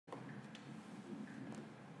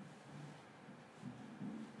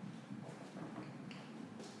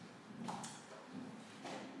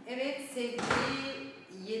Evet sevgili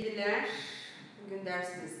yediler, bugün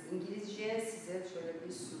dersimiz İngilizce. Size şöyle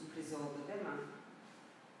bir sürpriz oldu değil mi?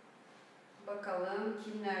 Bakalım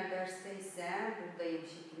kimler dersteyse buradayım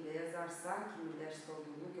şeklinde yazarsa kimin derste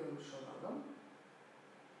olduğunu görmüş olalım.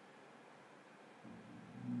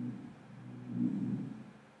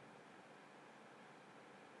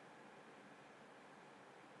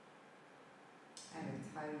 Evet,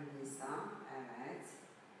 Hayrunisa, evet.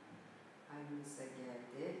 Hayrunisa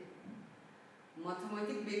geldi.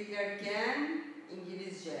 Matematik beklerken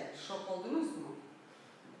İngilizce. Şok oldunuz mu?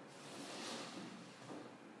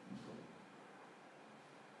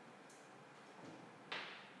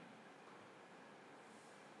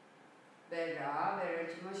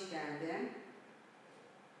 Berra'cığım hoş geldin.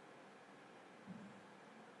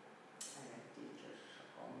 Evet, teacher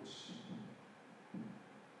şok olmuş.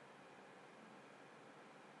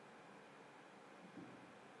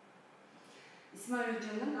 İsmail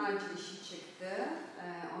Hocam'ın acil işi çıktı.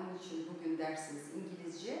 Onun için bugün dersimiz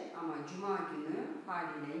İngilizce ama Cuma günü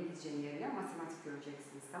haliyle İngilizcenin yerine matematik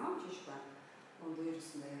göreceksiniz. Tamam mı çocuklar? Onun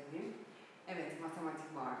duyurusunu da yapayım. Evet,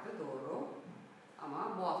 matematik vardı, doğru.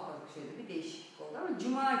 Ama bu haftalık şöyle bir değişiklik oldu ama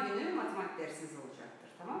Cuma günü matematik dersiniz olacaktır.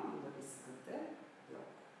 Tamam mı? Bunda bir sıkıntı yok.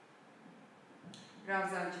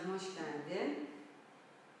 Ravzancığım hoş geldin.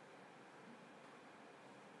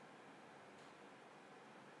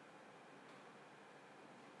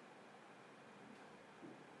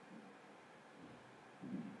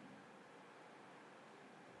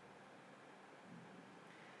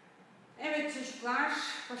 Evet çocuklar,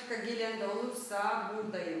 başka gelen de olursa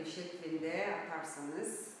buradayım şeklinde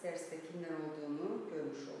atarsanız derste kimler olduğunu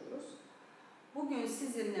görmüş oluruz. Bugün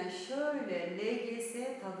sizinle şöyle LGS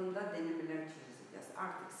tadında denemeler çözeceğiz.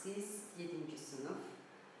 Artık siz 7. sınıf,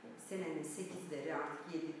 senenin 8'leri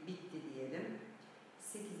artık 7 bitti diyelim.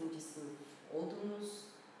 8. sınıf oldunuz.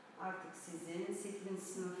 Artık sizin 8.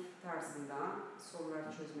 sınıf tarzında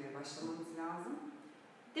sorular çözmeye başlamanız lazım.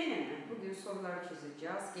 Deneme. Bugün sorular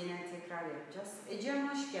çözeceğiz. Genel tekrar yapacağız. Ecem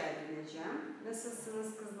hoş geldin Ecem.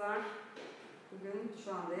 Nasılsınız kızlar? Bugün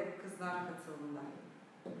şu anda hep kızlar katılımda.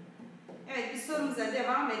 Evet, bir sorumuza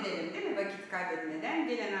devam edelim değil mi? Vakit kaybetmeden.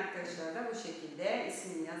 Gelen arkadaşlar da bu şekilde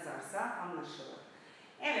ismini yazarsa anlaşılır.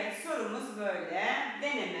 Evet, sorumuz böyle.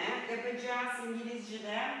 Deneme yapacağız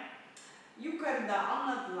İngilizce'de. Yukarıda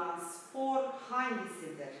anlatılan spor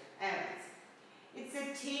hangisidir? Evet. It's a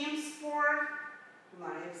team sport.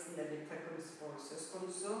 Bunlar hepsinde bir takım sporu söz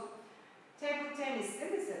konusu. Table tenis de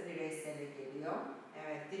mesela bireysele geliyor.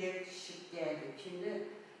 Evet, direkt şık geldi. Şimdi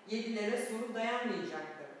 7'lere soru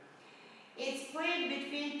dayanmayacaktır. It's played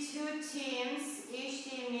between two teams. Each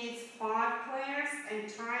team needs 5 players and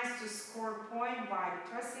tries to score point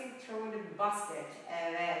by tossing through the basket.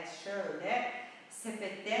 Evet, şöyle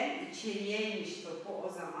sepetten içeriye inmiş topu o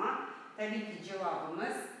zaman. Tabii ki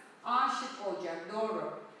cevabımız A şık olacak.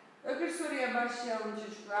 Doğru. Öbür soruya başlayalım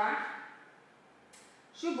çocuklar.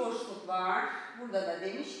 Şu boşluk var. Burada da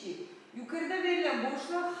demiş ki yukarıda verilen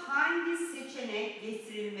boşluğa hangi seçenek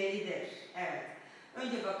getirilmelidir? Evet.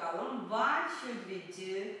 Önce bakalım. What should we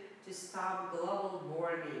do to stop global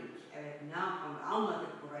warming? Evet, ne yapalım? Anladık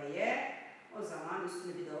burayı. O zaman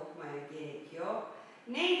üstünü bir de okumaya gerek yok.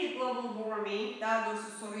 Neydi global warming? Daha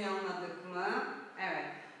doğrusu soruyu anladık mı? Evet.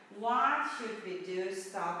 What should we do to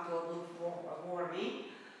stop global warming?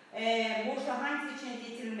 Boşluğa hangi seçenek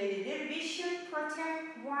getirilmelidir? We should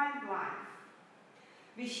protect wildlife.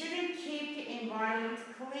 We shouldn't keep the environment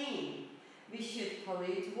clean. We should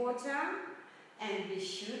pollute water. And we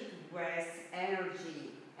should waste energy.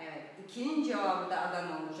 Evet, ikinin cevabı da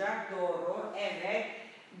Adana olacak. Doğru. Evet.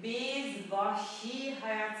 Biz vahşi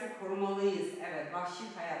hayatı korumalıyız. Evet, vahşi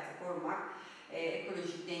hayatı korumak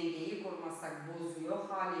ekolojik dengeyi korumazsak bozuyor.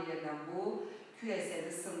 Haliyle bu küresel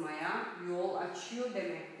ısınmaya yol açıyor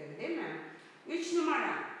demektir, değil mi? 3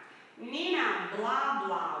 numara. Nina blah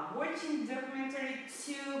blah watching documentary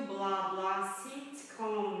 2 blah blah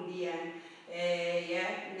sitcom diyen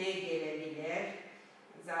ne gelebilir?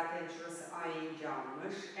 Zaten şurası ayıncı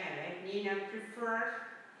almış. Evet.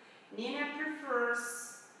 Nina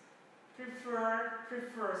prefers.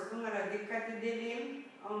 Bunlara dikkat edelim.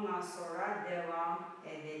 Ondan sonra devam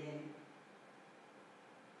edelim.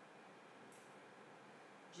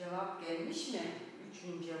 Cevap gelmiş mi?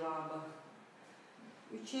 3'ün cevabı.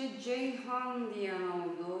 3'e Ceyhan diyen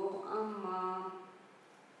oldu ama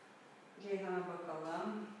Ceyhan'a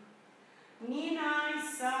bakalım. Nina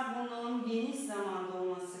ise bunun geniş zamanda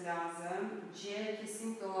olması lazım. C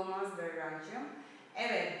kesinlikle olamaz Berra'cığım.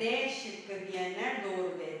 Evet, D şıkkı diyenler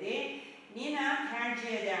doğru dedi. Nina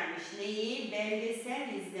tercih edermiş neyi? Belgesel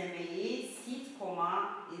izlemeyi, sitcom'a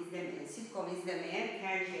sitcom izlemeye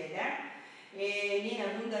tercih eder. Yine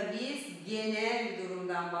bunda biz genel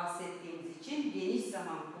durumdan bahsettiğimiz için geniş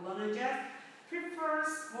zaman kullanacağız.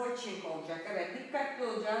 Prefers watching olacak. Evet, dikkatli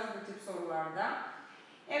olacağız bu tip sorularda.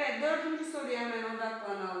 Evet, 4. soruya hemen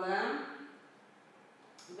odaklanalım.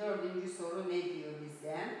 4. soru ne diyor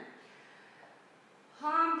bize?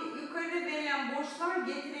 Yukarıda verilen boşluğa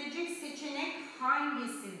getirecek seçenek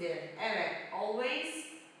hangisidir? Evet, always,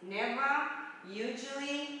 never,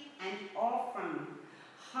 usually and often.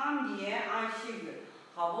 Hangiye Ayşegül?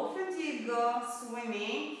 How often do you go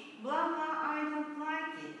swimming? Blah blah, I don't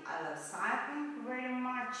like it. I love cycling very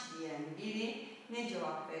much diyen biri ne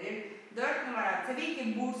cevap verir? 4 numara tabii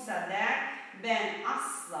ki Bursa der. Ben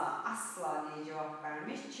asla diye cevap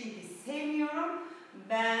vermiş. Çünkü sevmiyorum.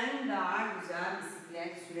 Ben daha güzel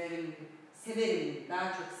bisiklet sürerim, severim,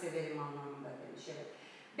 daha çok severim anlamında demiş. Evet.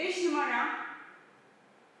 5 numara.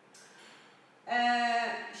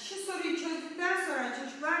 Şu soruyu çözdükten sonra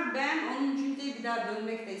çocuklar ben 10. üniteye bir daha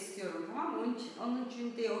dönmek de istiyorum, tamam mı? 10.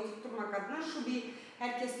 üniteyi oturtturmak adına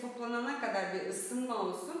herkes toplanana kadar bir ısınma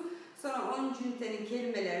olsun. Sonra 10. ünitenin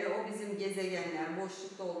kelimeleri, o bizim gezegenler,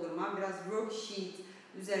 boşluk doldurma, biraz worksheet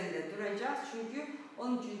üzerinde duracağız. Çünkü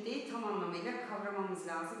 10. üniteyi tam anlamıyla kavramamız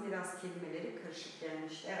lazım. Biraz kelimeleri karışık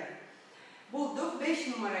gelmişti. Evet. Bulduk. 5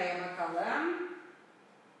 numaraya bakalım.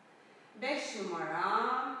 5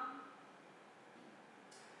 numara.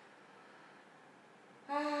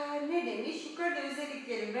 Ne demiş? Yukarıda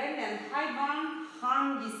özellikleri verilen hayvan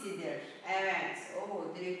hangisidir? Evet.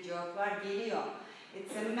 Direkt cevaplar geliyor.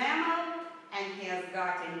 It's a mammal and he has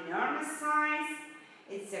got an enormous size.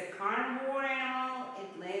 It's a carnivore animal.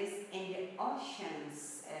 It lives in the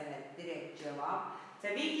oceans. Evet, direkt cevap.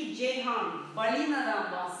 Tabii ki Ceyhan,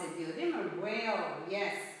 balinadan bahsediyor değil mi? Whale,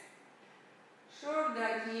 yes.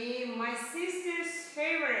 Şuradaki my sister's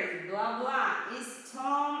favorite blah blah is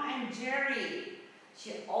Tom and Jerry.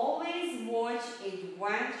 She always watches it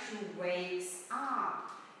when she wakes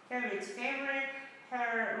up. Favorite,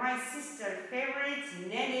 my sister favorite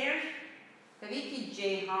nedir? Tabii ki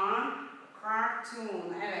Ceyhan,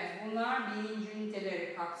 cartoon. Evet, bunlar 1.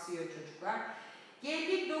 üniteleri kapsıyor çocuklar.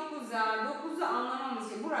 Geldik 9'a. 9'u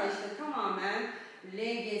anlamamız için burası işte tamamen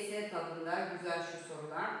LGS tadında güzel şu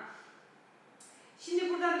sorular. Şimdi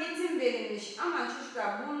burada metin verilmiş ama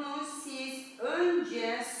çocuklar bunu siz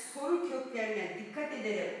önce soru köklerine dikkat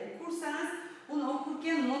ederek okursanız bunu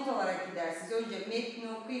okurken not alarak gidersiniz. Önce metni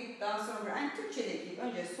okuyup daha sonra yani Türkçedeki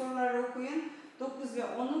önce soruları okuyun. 9 ve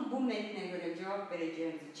 10'u bu metne göre cevap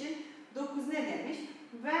vereceğimiz için 9 ne demiş?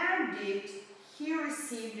 Where did he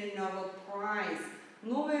receive the Nobel Prize?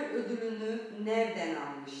 Nobel ödülünü nereden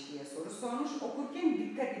almış diye soru sormuş. Okurken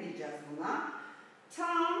dikkat edeceğiz buna.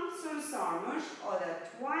 Tom soru sormuş. O da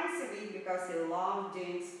twice a week because he loved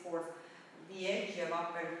doing sports diye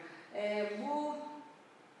cevap verir. Bu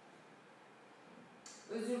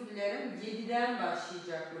özür dilerim 7'den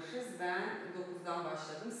başlayacakmışız. Ben 9'dan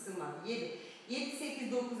başladım. Sığmadı. 7,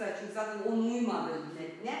 8, 9'a çünkü zaten onun uymadığı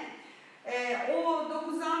metne. O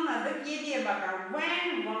 9'u anladık. 7'ye bakalım.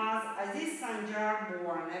 When was Aziz Sancar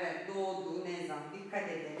born? Evet, doğdu. Ne zaman? Dikkat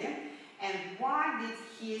edelim. And what did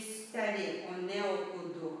he study? O ne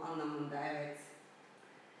okudu anlamında. Evet.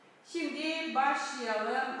 Şimdi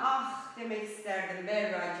başlayalım. Demek isterdim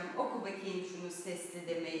Berra'cığım. Oku bakayım şunu sesli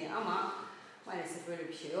demeyi ama maalesef öyle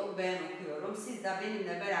bir şey yok. Ben okuyorum. Siz de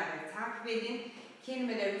benimle beraber takip edin.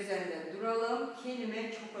 Kelimeler üzerinde duralım.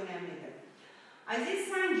 Kelime çok önemlidir. Aziz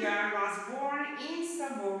Sancar was born in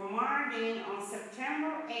Sabur, Mardin on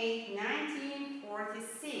September 8,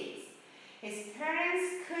 1946. His parents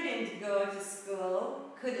couldn't go to school,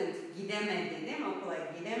 gidemedi değil mi? Okula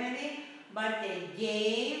gidemedi. But they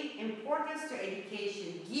gave importance to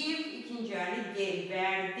education. Give ikinci hali gave,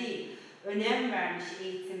 verdi. Önem vermiş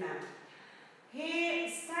eğitime. He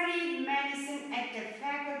studied medicine at the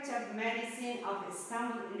Faculty of Medicine of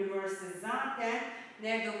Istanbul University. Zaten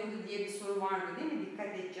nerede okudu diye bir soru vardı değil mi? Dikkat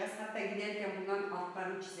edeceğiz. Hatta giderken bunların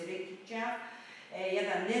altlarını çizerek gideceğiz. Ya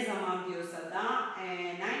da ne zaman diyorsa da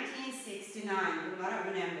 1969 bunlara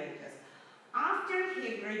önem vereceğiz. After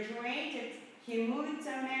he graduated, he moved to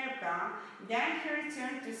America. Then he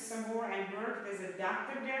returned to Sabur and worked as a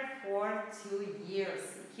doctor there for 2 years.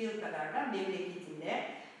 2 yıl kadar da memleketinde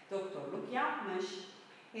doktorluk yapmış.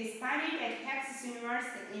 He studied at Texas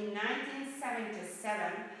University in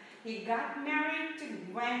 1977. He got married to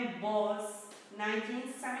Gwen Bowles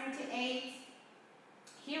 1978.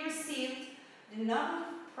 He received the Nobel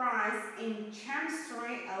Prize in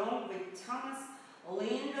Chemistry along with Thomas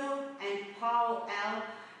Lindell and Paul L.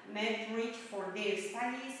 met rich for their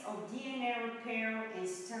studies of DNA repair in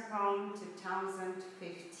Stockholm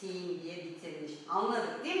 2015 diye bitirmiş.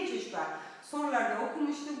 Anladık değil mi çocuklar? Sorularda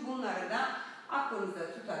okumuştuk. Bunları da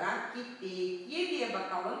aklınızda tutarak gittik. 7'ye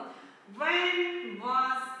bakalım. When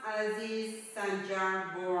was Aziz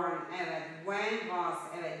Sancar born? Evet, when was.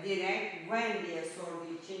 Evet, direkt when diye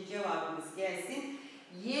sorduğu için cevabımız gelsin.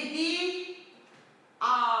 7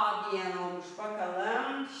 A diyen olmuş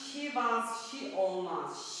bakalım. She was, she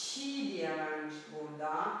olmaz. She diye vermiş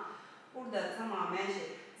burada. Burada tamamen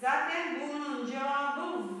şey. Zaten bunun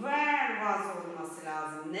cevabı where was olması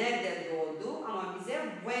lazım. Nerede doğdu? Ama bize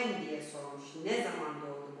when diye sormuş. Ne zaman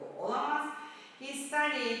doğdu bu? Olamaz. He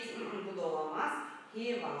studied, bu da olamaz.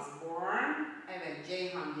 He was born. Evet,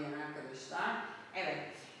 Ceyhan diyen arkadaşlar. Evet.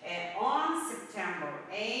 On September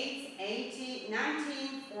 8,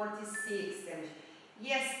 1946 demiş.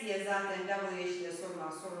 Yes diye zaten WH'de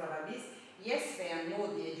sorulan sorulara biz yes veya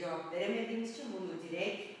no diye cevap veremediğimiz için bunu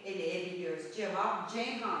direkt eleyebiliyoruz. Cevap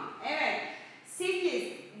Ceyhan. Evet.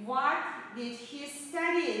 8. What did he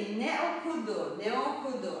study? Ne okudu? Ne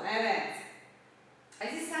okudu? Evet.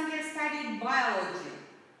 Aziz Sancar studied biology.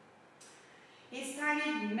 He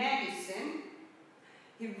studied medicine.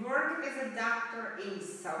 He worked as a doctor in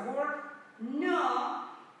suburb. No,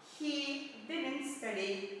 he didn't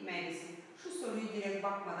study medicine. Şu soruyu direkt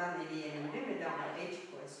bakmadan eleyelim değil mi? Double H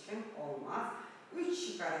question olmaz. 3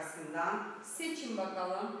 şık arasından seçin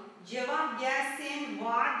bakalım. Cevap gelsin.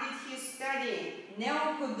 What did he study? Ne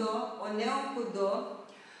okudu? O ne okudu?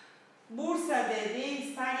 Bursa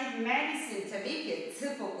dedi. Studied medicine. Tabii ki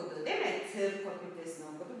tıp okudu değil mi? Tıp fakültesini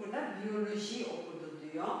okudu. Burada biyoloji okudu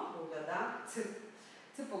diyor. Burada da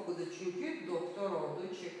tıp okudu çünkü doktor oldu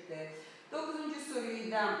çıktı. 9.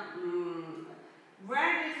 soruyu da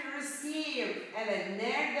where did he receive? Evet,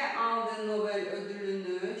 nerede aldı Nobel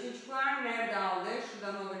ödülünü? Çocuklar nerede aldı?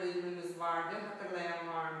 Şurada Nobel ödülümüz vardı. Hatırlayan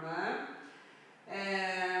var mı?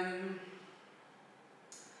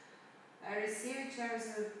 Received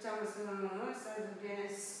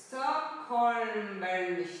Stockholm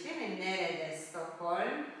vermiş değil mi? Nerede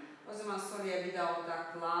Stockholm? O zaman soruya bir daha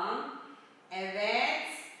odaklan. Evet.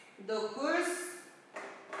 9.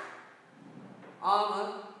 A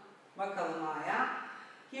mı? Bakalım A'ya.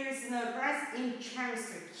 Here is no prize in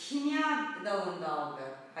chemistry. Kimya dalında aldı.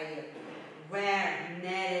 Hayır. Where?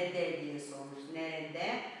 Nerede diye sormuş.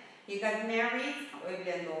 Nerede? He got married.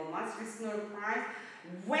 Evlendi olmaz. Here is no prize.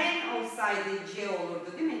 When olsaydı C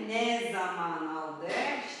olurdu değil mi? Ne zaman aldı?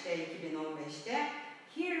 İşte 2015'te.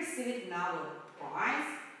 He received Nobel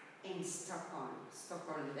Prize in Stockholm.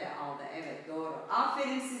 Stockholm'da aldı. Evet, doğru.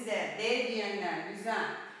 Aferin size. D diyenler. Güzel.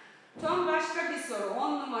 Tom başka bir soru.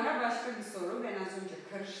 10 numara başka bir soru. Ben az önce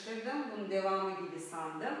karıştırdım. Bunun devamı gibi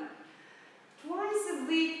sandım. Twice a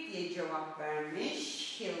week diye cevap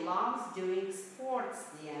vermiş. He loves doing sports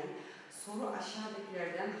diyen. Soru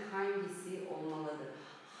aşağıdakilerden hangisi olmalıdır?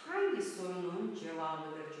 Hangi sorunun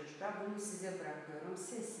cevabıdır çocuklar? Bunu size bırakıyorum.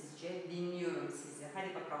 Sessizce dinliyorum sizi.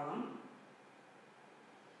 Hadi bakalım.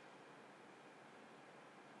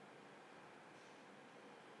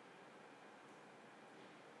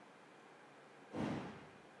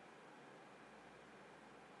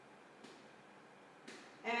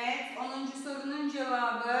 Evet, 10. sorunun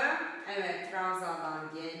cevabı, evet,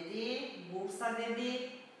 Trabzon'dan geldi. Bursa dedi.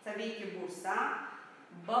 Tabii ki Bursa.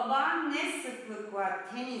 Baba ne sıklıkla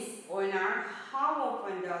tenis oynar? How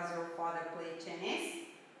often does your father play tennis?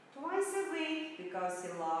 Twice a week because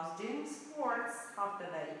he loves doing sports.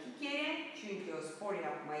 Haftada 2 kere çünkü o spor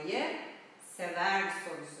yapmayı sever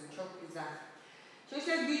sorusu. Çok güzel.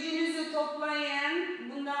 Çocuklar gücünüzü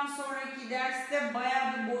toplayın. Bundan sonraki derste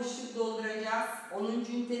bayağı bir boşluk dolduracağız. 10.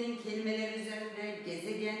 ünitenin kelimeler üzerinde,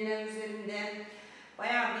 gezegenler üzerinde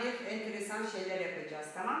bayağı bir enteresan şeyler yapacağız,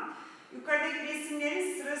 tamam? Yukarıdaki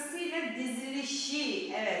resimlerin sırasıyla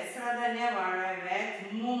dizilişi. Evet, sırada ne var?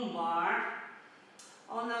 Evet, mum var.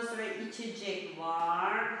 Ondan sonra içecek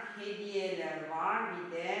var, hediyeler var,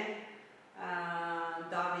 bir de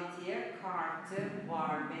davetiye kartı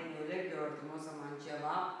var. Ben öyle gördüm. O zaman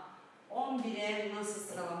cevap 11'e nasıl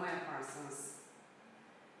sıralama yaparsanız.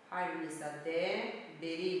 Hayrınızda D.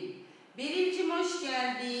 Beril. Beril'cim hoş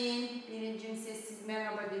geldin. Beril'cim sessiz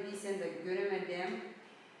merhaba dediysen de göremedim.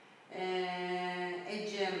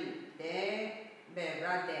 Ecem de,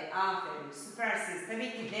 Berra de. Aferin, süpersiniz.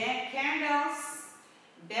 Tabii ki de candles,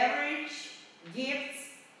 beverage, gifts,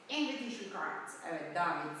 invitation cards. Evet,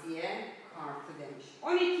 davetiye kartı demiş.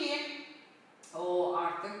 12. O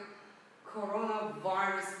artık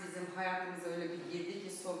coronavirus bizim hayatımıza öyle bir girdi ki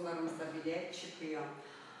sorularımızda bile çıkıyor.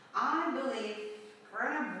 I believe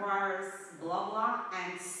coronavirus blah blah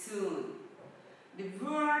and soon. the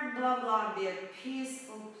world blah blah be a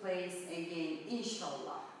peaceful place again.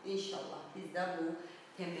 İnşallah. İnşallah. Biz de bu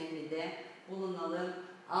temennide bulunalım.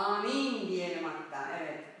 Amin diyelim hatta.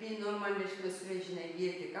 Evet. Bir normalleşme sürecine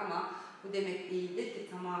girdik ama bu demek değildir ki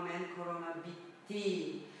tamamen korona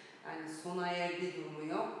bitti. Yani sona erdi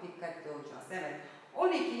durumu yok. Dikkatli olacağız. Evet.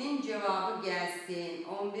 12'nin cevabı gelsin.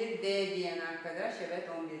 11D diyen arkadaş. Evet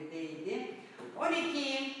 11D'ydi.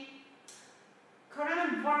 12.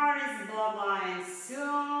 Coronavirus blah blah and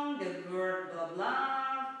soon the word blah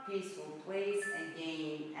blah peaceful place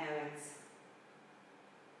again. Evet.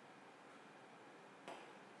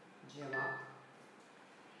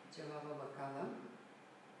 Cevaba bakalım.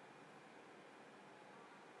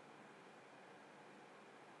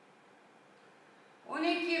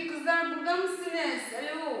 Kızlar burada mısınız?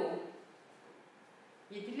 Alo.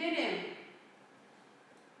 Yedilerim.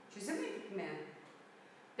 Çözemedik mi?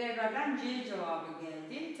 Tekrardan C cevabı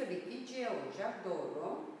geldi. Tabii ki C olacak.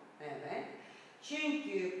 Doğru. Evet.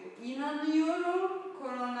 Çünkü inanıyorum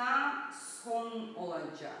korona son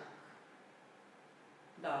olacak.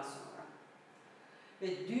 Daha sonra.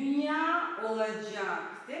 Ve dünya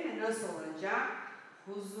olacak. Değil mi? Nasıl olacak?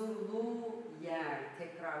 Huzurlu yer.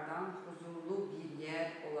 Tekrardan huzurlu bir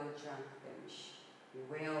yer olacak demiş.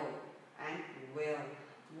 Will and will.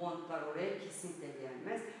 Won'tlar oraya kesinlikle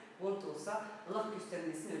gelmez. Want olsa Allah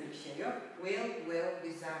göstermesin öyle bir şey yok. Will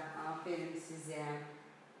güzel. Aferin size.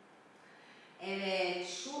 Evet,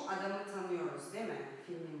 şu adamı tanıyoruz değil mi?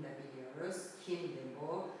 Filminde biliyoruz. Kimdi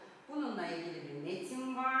bu? Bununla ilgili bir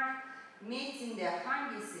metin var. Metinde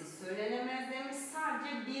hangisi söylenemez demiş.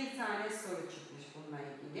 Sadece bir tane soru çıkmış bununla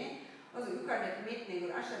ilgili. O zaman yukarıdaki metne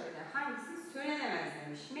göre aşağıdaki hangisi söylenemez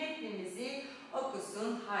demiş. Metnimizi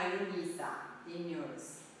okusun Hayri Nisa.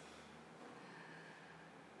 Dinliyoruz.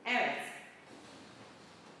 Evet.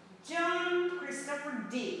 John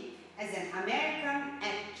Christopher Deep as an American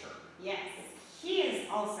actor. Yes, he is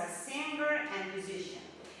also a singer and musician.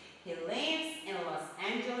 He lives in Los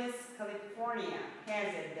Angeles, California. He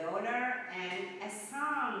has a daughter and a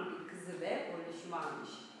son. Bir kızı ve oğluşu varmış.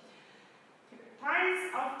 Pirates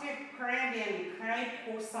of the Caribbean, Karayip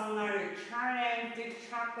Korsanları, Charlie and the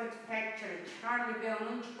Chocolate Factory, Charlie ve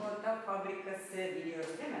onun çikolata fabrikası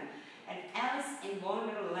biliyoruz değil mi? And Alice in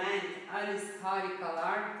Wonderland, Alice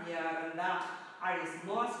Harikalar Diyarında are his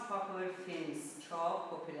most popular films. Çok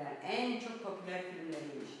popüler, en çok popüler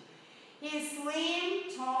filmleriymiş. He is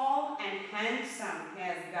slim, tall and handsome. He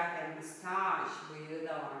has got a mustache. Bıyığı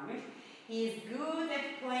da varmış. He is good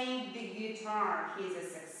at playing the guitar. He is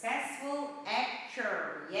a successful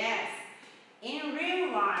actor. Yes. In real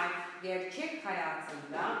life, gerçek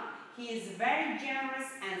hayatında, he is very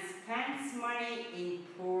generous and spends money in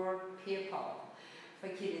poor people.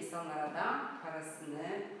 Fakir insanlara da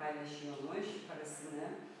parasını paylaşıyormuş, parasını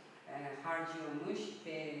harcıyormuş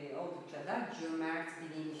ve oldukça da cömert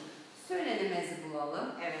biriymiş. Söylenemezi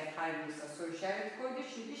bulalım. Evet, Hayrunisa soru işareti koydu.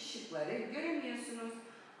 Şimdi şıkları göremiyorsunuz.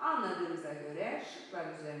 Anladığımıza göre şıklar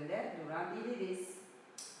üzerinde durabiliriz.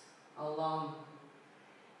 Allah'ım.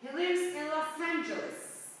 He lives in Los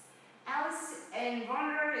Angeles. Alice in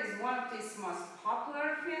Wonderland is one of his most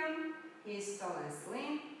popular films. He is tall and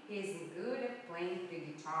slim. He is good at playing the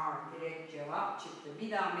guitar. Direkt cevap çıktı.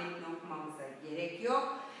 Bir daha metni okumamıza gerek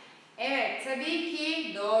yok. Evet, tabii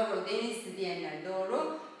ki doğru. Denizli diyenler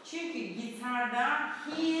doğru. Çünkü gitarda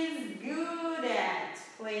he is good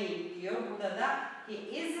at playing diyor. Burada da he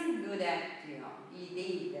isn't good at diyor. İyi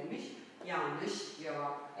değil demiş. Yanlış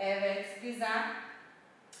cevap. Evet, güzel.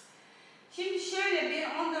 Şimdi şöyle bir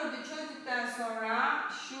 14'ü çözdükten sonra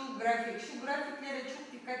şu grafiklere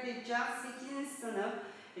çok dikkat edeceğiz. 8. sınıf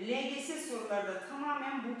LGS soruları da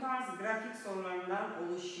tamamen bu tarz grafik sorularından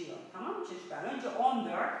oluşuyor. Tamam mı çocuklar? Önce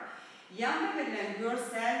 14. Yanda verilen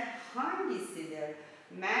görsel hangisidir?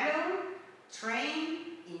 Metal, train,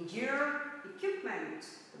 endure, equipment.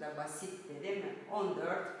 Bu da basitti değil mi?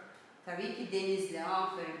 14. Tabii ki Denizli.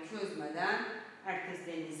 Aferin, çözmeden herkes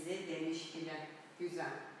Denizli demiş bile.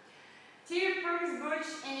 Güzel. TV programs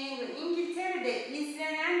watched in England. İngiltere'de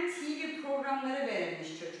izlenen TV programları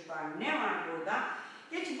verilmiş çocuklar. Ne var burada?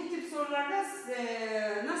 Gerçi bu tip sorularda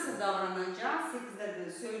nasıl davranacağız? 8'de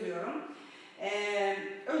de söylüyorum.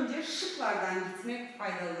 Önce şıklardan gitmek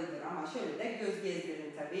faydalıdır ama şöyle de göz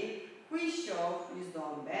gezdirin tabii. Quiz show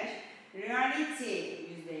 %15, reality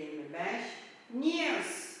 %25,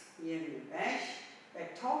 news 25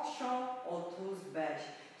 ve talk show 35.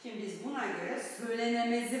 Şimdi biz buna göre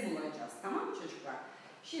söylenemezi bulacağız. Tamam mı çocuklar?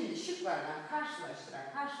 Şimdi şıklardan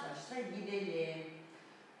karşılaştıra gidelim.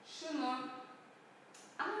 Şunu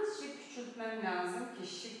azıcık küçültmem lazım ki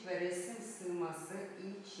şık ve resim sığması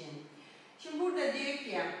için. Şimdi burada diyor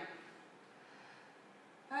ki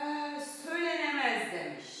Söylenemez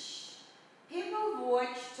demiş. People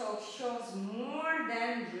watch talk shows more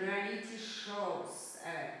than reality shows.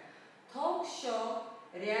 Evet. Talk show,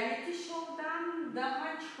 reality show'dan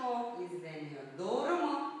daha çok izleniyor. Doğru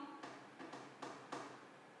mu?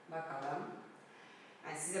 Bakalım.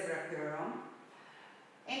 Ben size bırakıyorum.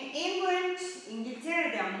 In England,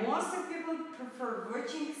 İngiltere'de most of people prefer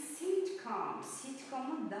watching sitcoms.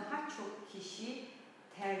 Sitcom'u daha çok kişi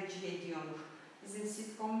tercih ediyormuş. Bizim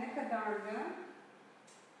sitcom ne kadardı?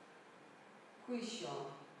 Quiz show.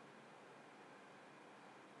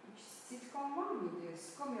 Sitcom var mıydı?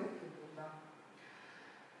 Sitcom yoktu burada.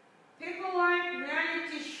 People like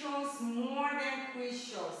reality shows more than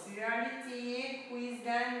quiz shows. Reality'yi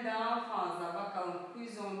quizden daha fazla. Bakalım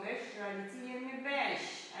quiz 15, reality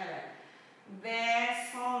 25. Evet. Ve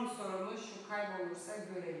son sorumuz şu, kaybolursa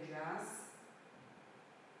göreceğiz.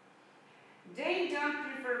 They don't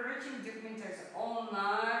prefer watching documentaries.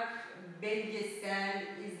 Onlar belgesel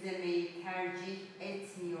izlemeyi tercih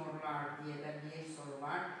etmiyorlar diye de bir soru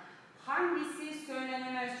var. Hangisi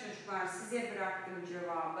söylenemez çocuklar? Size bıraktım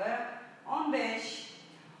cevabı. 15.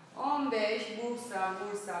 15 Bursa,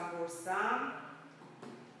 Bursa, Bursa.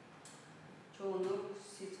 Çoğunluk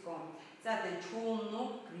sitcom. Zaten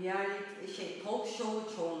çoğunluk reality, talk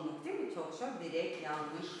show çoğunluk değil mi? Talk show direkt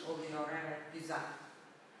yanlış oluyor. Evet, güzel.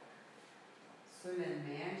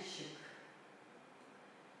 Söylenmeyen şık.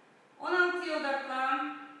 16'ya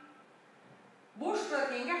odaklan. Boş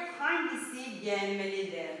bırakınca hangisi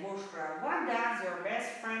gelmelidir? Boş bırak. What does your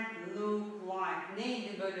best friend look like?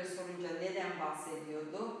 Neydi böyle sorunca neden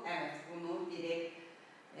bahsediyordu? Evet, bunu direkt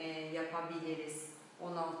yapabiliriz.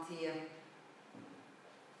 16'yı.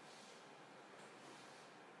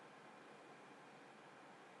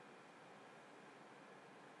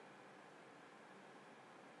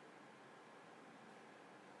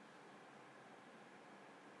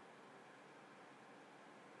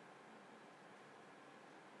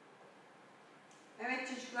 Evet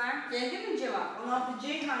çocuklar, geldi mi cevap? 16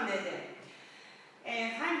 Ceyhan dedi.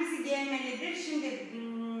 Hangisi gelmelidir? Şimdi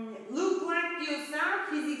look like diyorsa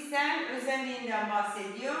fiziksel özelliğinden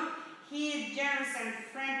bahsediyor. He is generous and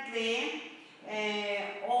friendly.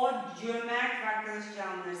 O cömert ve arkadaş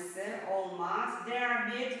canlısı olmaz. They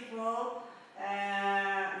are beautiful.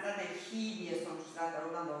 Zaten he diye sonuç zaten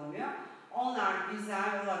oradan da olmuyor. Onlar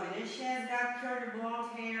güzel olabilir. She has got curly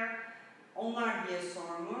blonde hair. Onlar diye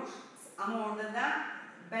sormuş. Ama orada da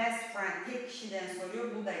best friend tek kişiden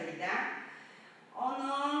soruyor. Bu da gider.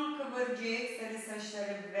 Onun kıvırcık sarı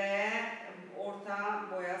saçları ve orta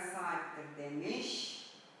boya sahiptir demiş.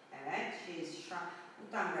 Evet.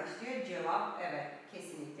 Utangaç diyor. Cevap evet.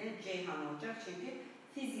 Kesinlikle Ceyhan olacak. Çünkü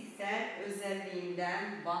fiziksel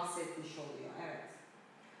özelliğinden bahsetmiş oluyor. Evet.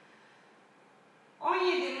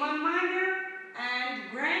 17. My mother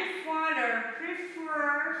and grandfather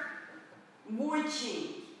prefer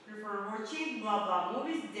watching blah blah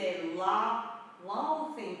movies. They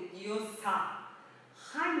love diyorsa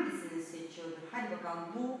hangisini seçiyordur? Hadi bakalım,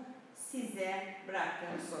 bu size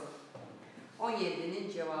bıraktığım soru.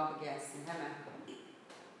 17'nin cevabı gelsin hemen.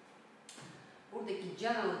 Buradaki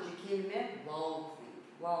can alıcı kelime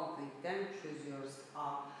lovething'den çözüyoruz.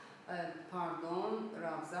 Pardon,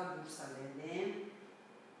 Ravza Bursa dedi.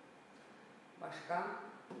 Başka?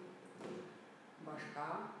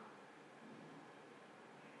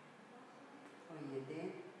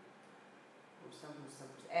 17. Bursa.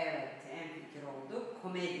 Evet, en fikir oldu.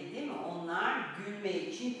 Komedi değil mi? Onlar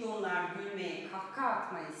gülmeyi, çünkü onlar gülmeyi, kahkaha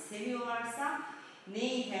atmayı seviyorlarsa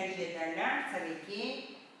neyi tercih ederler? Tabii ki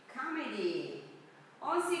comedy.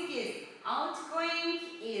 18. Outgoing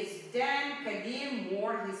is than Kadir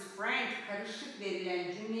more his friend. Karışık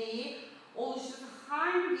verilen cümleyi oluşturur.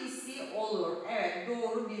 Hangisi olur? Evet,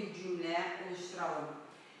 doğru bir cümle oluşturalım.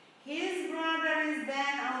 His brother is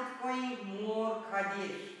than outgoing more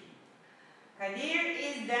Kadir. Kadir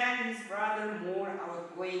is than his brother more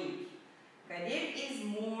outgoing. Kadir is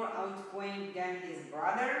more outgoing than his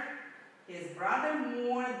brother. His brother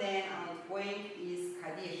more than outgoing is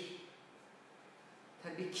Kadir.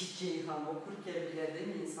 Tabii ki Ceyhan okurken bile değil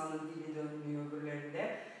mi? İnsanın dili dönmüyor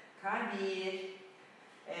öbürlerinde. Kadir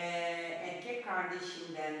erkek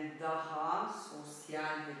kardeşinden daha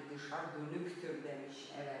sosyaldir, dışarı dönüktür demiş.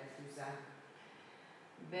 Evet, güzel.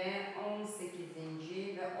 Ve 18.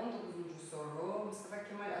 ve 19. soru Mustafa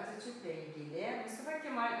Kemal Atatürk ile ilgili. Mustafa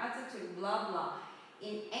Kemal Atatürk blah blah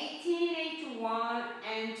in 1881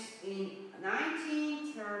 and in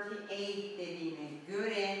 1938 dediğine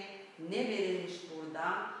göre ne verilmiş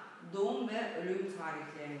burada? Doğum ve ölüm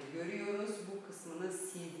tarihlerini görüyoruz. Bu kısmını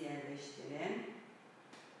siz yerleştirin.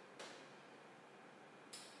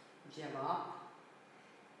 Cevap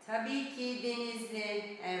Tabii ki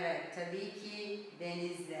Denizli. Evet, tabii ki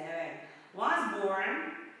Denizli. Evet. Was born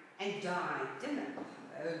and died, değil mi?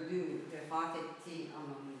 Öldü, vefat ettiği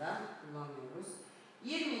anlamında kullanıyoruz.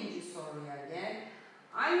 20. soruya gel.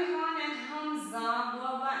 Ayhan and Hamza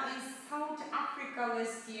blah in South Africa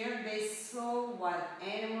last year. They saw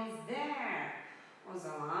wild animals there. O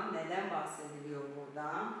zaman neden bahsediliyor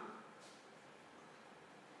burada?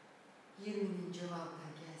 20'nin cevabı da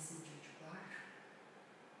gelsin çocuklar.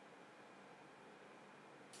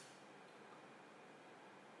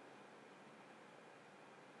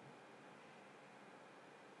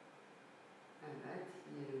 Evet,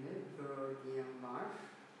 20 bird diyen var.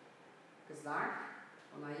 Kızlar,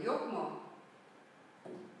 onay yok mu?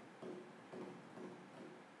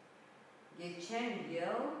 Geçen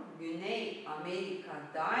yıl Güney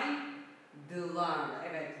Amerika'daydılar.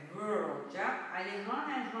 Evet, were olacak.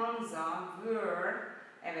 Alihan and Hamza were,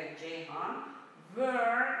 evet Ceyhan,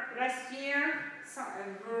 were last year,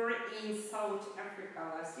 were in South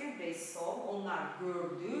Africa last year. They saw, onlar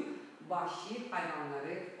gördü vahşi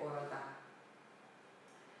hayvanları orada.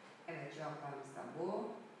 Evet, cevaplarımız da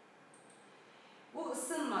bu. Bu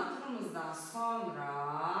ısınma turumuzdan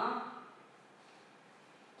sonra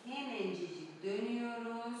hemencik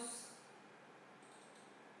dönüyoruz.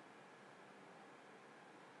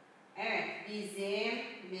 Evet, bizim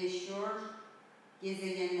meşhur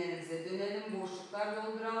gezegenlerimize dönelim, boşluklar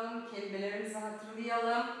dolduralım, kelimelerimizi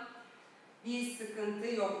hatırlayalım. Bir sıkıntı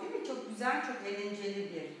yok değil mi? Çok güzel, çok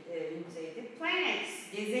eğlenceli bir üniteydi.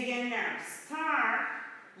 Planets, gezegenler, star,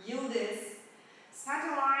 yıldız,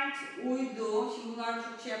 satellite, uydu. Şimdi bunlar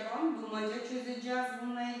çok şey yapalım, bulmaca çözeceğiz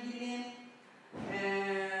bununla ilgili.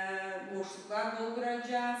 Boşluklar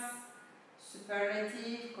dolduracağız.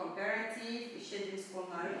 Süperlatif, komparatif, işlediğimiz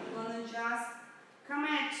konuları kullanacağız.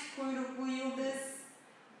 Comet, kuyruklu yıldız.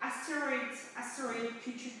 Asteroid,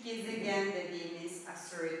 küçük gezegen dediğimiz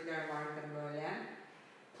asteroidler vardır böyle.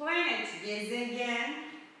 Planet, gezegen.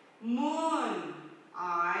 Moon,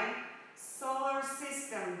 ay. Solar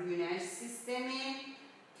system, güneş sistemi.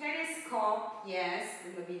 Telescope, yes,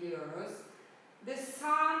 bunu biliyoruz. The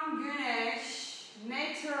sun, güneş.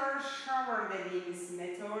 Meteor shower dediğimiz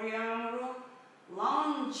meteor yağmuru.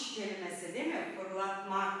 Launch kelimesi değil mi?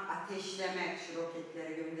 Fırlatmak, ateşlemek, şu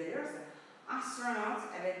roketleri gönderiyoruz ya. Astronaut,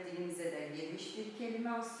 evet dilimize de girmiş bir kelime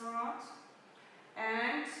astronaut.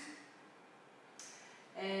 And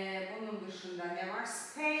bunun dışında ne var?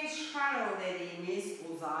 Space shuttle dediğimiz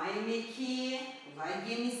uzay mekiği, uzay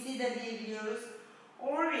gemisi de diyebiliyoruz.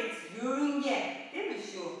 Orbit, yörünge değil mi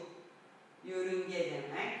şu? Yörünge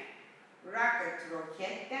demek. Rocket,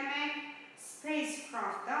 roket demek.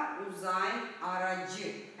 Spacecraft da uzay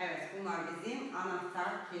aracı. Evet, bunlar bizim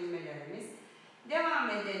anahtar kelimelerimiz. Devam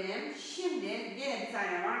edelim. Şimdi yine bir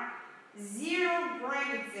tane var. Zero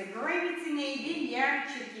gravity. Gravity neydi? Yer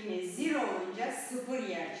çekimi. Zero olunca sıfır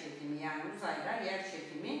yer çekimi. Yani uzayda yer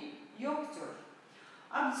çekimi yoktur.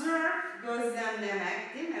 Observe,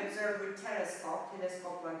 gözlemlemek değil mi? Observe with telescope.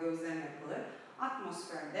 Teleskopla gözlem yapılır.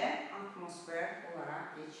 Atmosferde atmosfer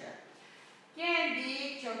olarak geçer.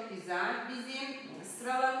 Geldik, çok güzel. Bizim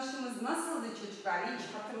sıralanışımız nasıldı çocuklar? Hiç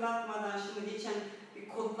hatırlatmadan şimdi geçen bir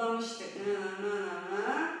kodlamıştık.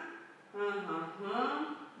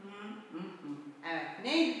 Evet,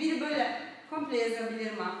 neydi? Biri böyle komple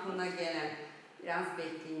yazabilir mi aklına gelen? Biraz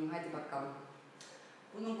bekleyeyim, hadi bakalım.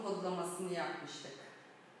 Bunun kodlamasını yapmıştık.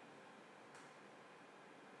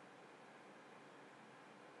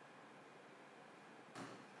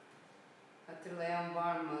 Hatırlayan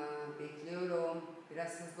var mı? Bekliyorum.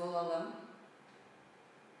 Biraz hızlı olalım.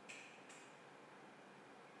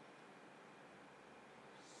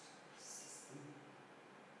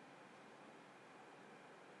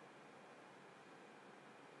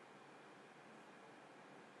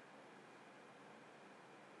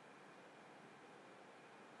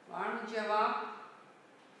 Var mı cevap?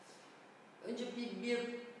 Önce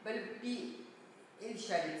böyle bir el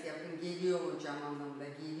işareti yapın. Geliyor hocam anlamında.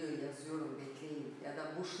 Geliyor yazıyorum. Bekleyin. Ya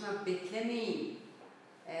da boşuna beklemeyin.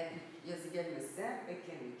 Eğer bir yazı gelmezse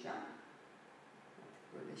beklemeyeceğim.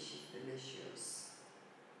 Artık böyle şifreleşiyoruz.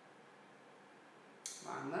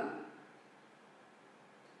 Var mı?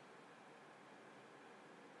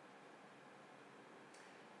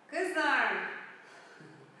 Kızlar!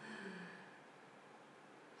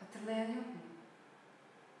 Hatırlayan yok mu?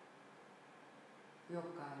 Yok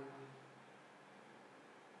galiba.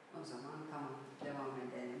 O zaman tamam, devam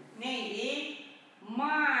edelim. Neydi?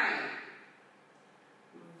 My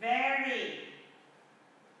very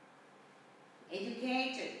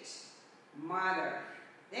educated mother.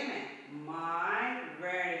 Değil mi? My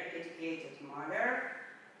very educated mother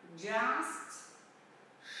just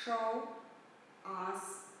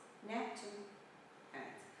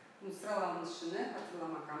sıralanışını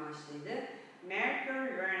hatırlamak amaçlıydı.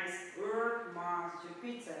 Merkür, Venüs, Earth, Mars,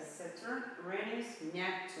 Jupiter, Saturn, Uranus,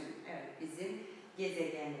 Neptune. Evet, bizim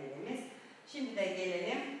gezegenlerimiz. Şimdi de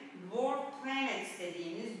gelelim dwarf planets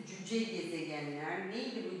dediğimiz cüce gezegenler.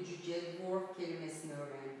 Neydi bu cüce? Dwarf kelimesini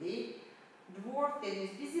öğrendik. Dwarf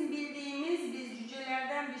dediğimiz, bizim bildiğimiz, biz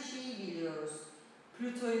cücelerden bir şeyi biliyoruz.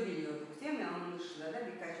 Plüto'yu biliyorduk değil mi? Anlaşıla da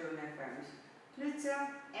birkaç örnek vermiş. Pluto,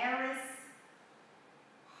 Aries,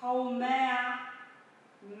 Haumea,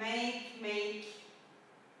 Make,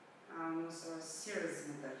 ondan sonra Sirius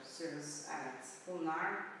mıdır? Sirius, evet.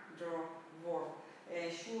 Bunlar dwarf.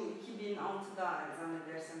 Şu 2006'da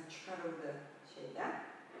zannedersem çıkarıldı şeyden.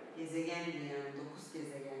 Gezegendi yani 9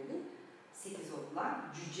 gezegendi. 8 oldular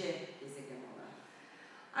cüce gezegen olarak.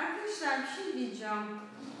 Arkadaşlar bir şey diyeceğim.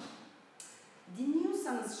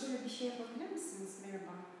 Dinliyorsanız şöyle bir şey yapabilir misiniz?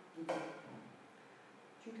 Merhaba.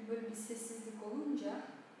 Çünkü böyle bir sessizlik olunca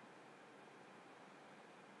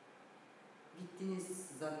gittiniz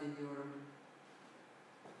zannediyorum.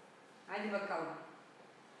 Hadi bakalım.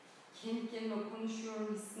 Kendi kendime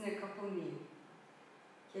konuşuyorum hissine kapılmayayım.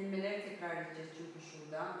 Kelimeleri tekrar edeceğiz çünkü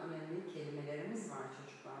şurada önemli kelimelerimiz var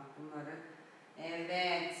çocuklar. Bunları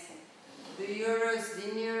evet duyuyoruz,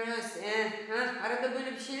 dinliyoruz. Arada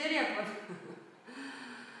böyle bir şeyler yapalım.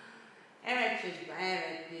 Evet çocuklar,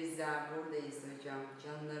 evet biz de buradayız hocam.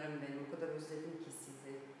 Canlarım benim, o kadar özledim ki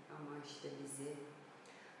sizi. Ama işte bizi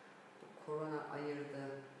bu korona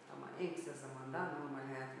ayırdı. Ama en kısa zamanda normal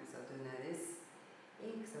hayatımıza döneriz.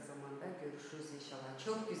 En kısa zamanda görüşürüz inşallah.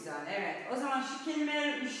 Çok güzel, evet. O zaman şu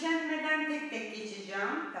kelimeleri üşenmeden tek tek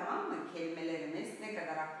geçeceğim. Tamam mı? Kelimelerimiz ne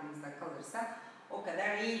kadar aklımızda kalırsa o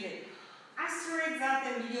kadar iyidir. Asteroid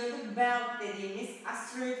zaten biliyorduk. Belt dediğimiz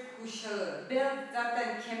asteroid kuşağı. Belt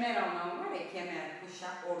zaten kemer anlamı var ya, kemer,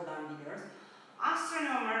 kuşak, oradan biliyoruz.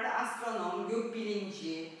 Astronomlar da astronom,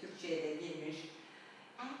 gökbilimci, Türkçe'ye de girmiş.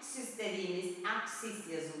 Axis dediğimiz, axis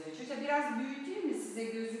yazılıyor. Çocuklar biraz büyüteyim mi? Size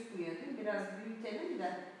gözükmüyor değil mi? Biraz büyütelim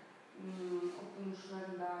de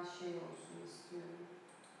okunuşları daha şey olsun istiyorum.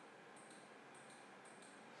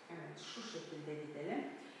 Evet, şu şekilde gidelim.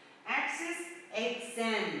 Axis,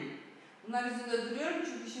 eksen. Bunlar üzerinde duruyorum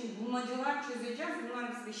çünkü şimdi bulmacalar çözeceğiz.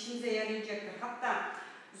 Bunlar bizim işimize yarayacaktır. Hatta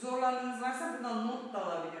zorlandığınız varsa buradan not da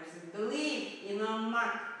alabilirsiniz. Believe,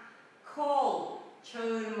 inanmak. Call,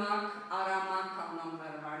 çağırmak, aramak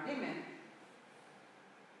anlamları var değil mi?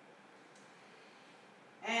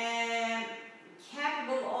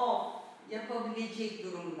 Capable of, yapabilecek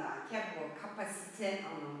durumda. Capable, kapasite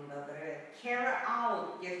anlamındadır. Evet. Carry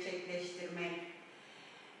out, gerçekleştirmek.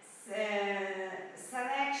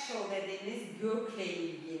 Celestial dediğimiz gökle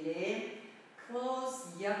ilgili.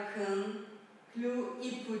 Close, yakın. Clue,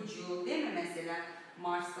 ipucu değil mi mesela?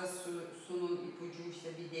 Mars'ta sunun ipucu işte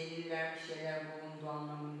bir deliller, bir şeyler bulunduğu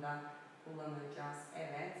anlamında kullanacağız.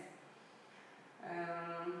 Evet.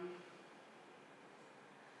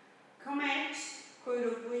 Comet,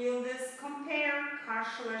 kuyruklu yıldız. Compare,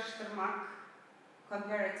 karşılaştırmak.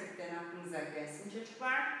 Comparatif'ten aklınıza gelsin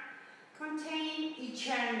çocuklar. Contain,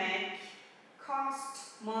 içermek.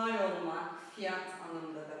 Cost, mal olmak, fiyat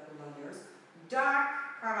anlamında da kullanıyoruz.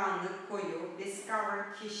 Dark, karanlık, koyu.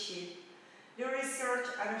 Discover, keşif. Do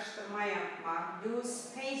research, araştırma yapmak. Do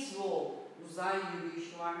space walk, uzay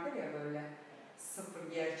yürüyüşü vardır ya böyle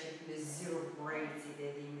sıfır yer çekimi, zero gravity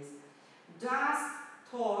dediğimiz. Dust,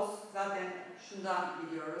 toz, zaten şundan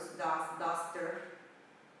biliyoruz. Dust, duster,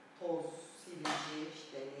 toz, silici,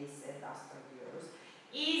 işte neyse duster diyoruz.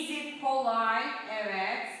 Easy, kolay,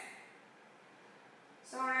 evet.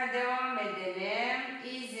 Sonra devam edelim.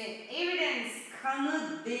 Easy, evidence,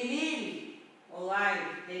 kanıt, delil. Olay,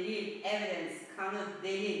 delil, evidence, kanıt,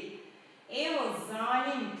 delil. Evil,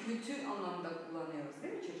 zalim, kötü anlamda kullanıyoruz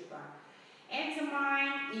değil mi çocuklar?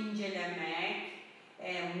 Examine, incelemek,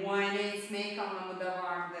 muayene etmek anlamı da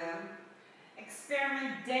vardı.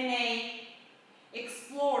 Experiment, deney.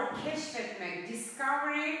 Explore, keşfetmek.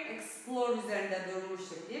 Discovery, explore üzerinde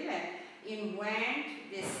durmuştuk değil mi?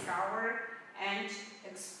 Invent, discover and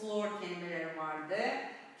explore kelimeleri vardı.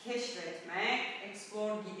 Keşfetmek,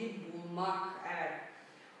 explore gidip bulmak, evet.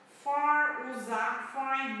 Far, uzak,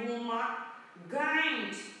 find, bulmak.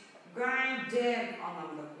 Guide, guide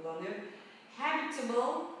anlamda kullanıyor.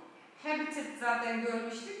 Habitable, habitat zaten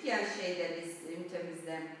görmüştük ya şeyde biz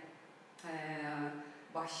ünitemizde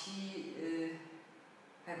vahşi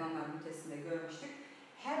hayvanlar ünitesinde görmüştük.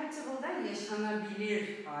 Habitable da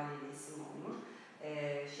yaşanabilir haliyle isim olmuş,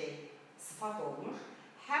 sıfat olmuş.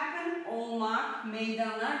 Happen, olmak,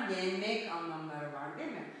 meydana gelmek anlamları var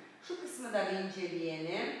değil mi? Şu kısmı da bir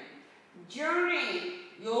inceleyelim. Journey,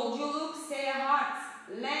 yolculuk, seyahat.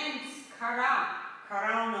 Land, kara,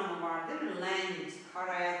 kara anlamı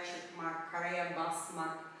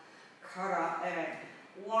kara, evet.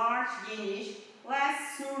 Large, geniş.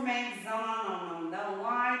 Less, sürmek, zaman anlamında.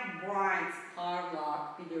 Wide, bright,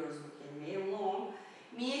 parlak, biliyoruz bu kelimeyi. Long,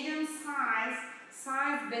 medium size,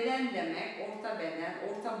 size beden demek, orta beden,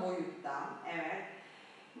 orta boyutta, evet.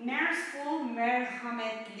 Merciful,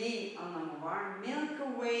 merhametli anlamı var. Milky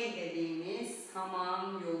Way dediğimiz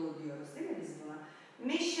saman yolu diyoruz değil mi biz buna?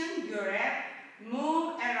 Mission, görev.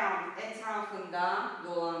 Move around, etrafında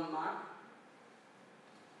dolanmak.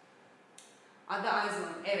 Adı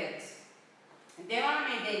azmak, evet. Devam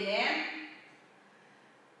edelim.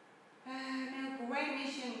 Milky Way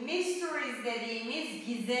mission, mysteries dediğimiz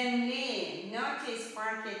gizemli. Notice,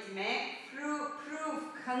 fark etmek.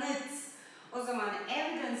 Proof, kanıt. O zaman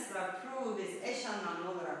evidence'la prove'u biz eş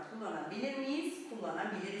anlamlı olarak kullanabilir miyiz?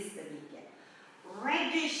 Kullanabiliriz tabii ki.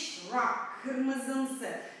 Reddish rock,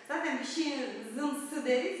 kırmızımsı. Zaten bir şeyin zımsı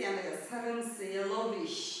deriz ya, mesela sarımsı,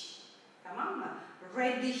 yellowish. Tamam mı?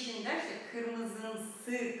 Reddish'in de işte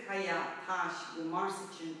kırmızımsı kaya, taş, bu Mars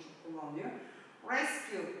için çok kullanılıyor.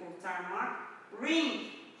 Rescue, kurtarmak. Ring,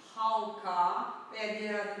 halka veya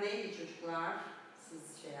diğer adı neydi çocuklar?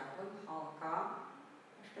 Siz şey yapın, halka.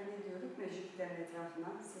 Başka ne diyorduk? Jüpiter'in etrafına.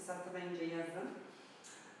 Siz hatırlayınca yazın.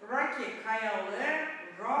 Rocky, kayalı.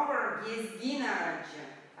 Rover, gezgin aracı.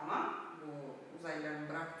 Tamam. Bu uzaylıların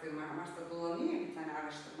bıraktığı Mars'ta dolanıyor ya, bir tane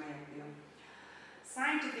araştırma yapıyor.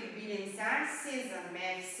 Scientific, bilimsel. Season,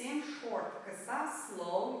 mevsim. Short, kısa.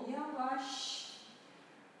 Slow, yavaş.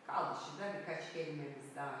 Kaldı şimdi birkaç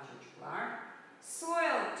kelimemiz daha çocuklar.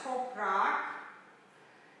 Soil, toprak.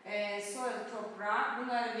 Soil, toprak.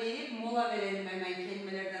 Bunları verip mola verelim hemen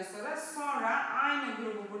kelimelerden sonra. Sonra aynı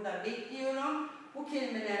grubu burada bekliyorum. Bu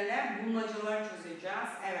kelimelerle bulmacalar çözeceğiz.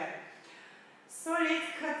 Evet. Solid,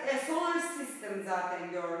 solar system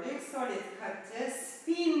zaten gördük. Solid, katı.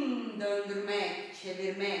 Spin, döndürmek,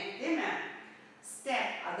 çevirmek değil mi? Step,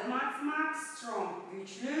 adım atmak. Strong,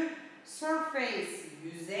 güçlü. Surface,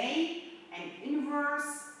 yüzey. And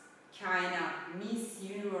universe, kainat. Miss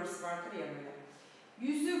Universe vardır ya böyle.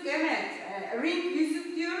 Yüzük, evet. Ring,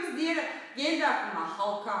 yüzük diyoruz. Diğer geldi aklıma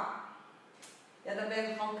halka. Ya da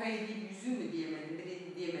ben halkayı değil yüzüğü mü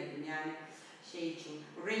diyemedim. Yani şey için,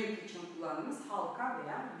 ring için kullandığımız halka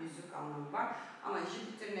veya yüzük anlamı var. Ama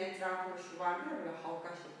Jüpiter'in etrafında şu var ya, böyle halka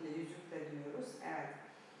şeklinde yüzük de diyoruz. Evet.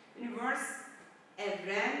 Universe,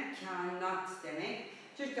 evren, kainat demek.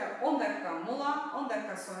 Çocuklar 10 dakika mola, 10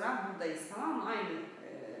 dakika sonra buradayız, tamam mı? Aynı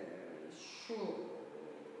şu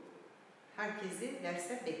herkesi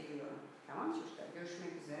derse bekliyorum. Tamam çocuklar,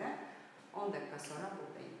 görüşmek üzere. 10 dakika sonra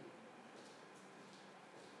buradayım.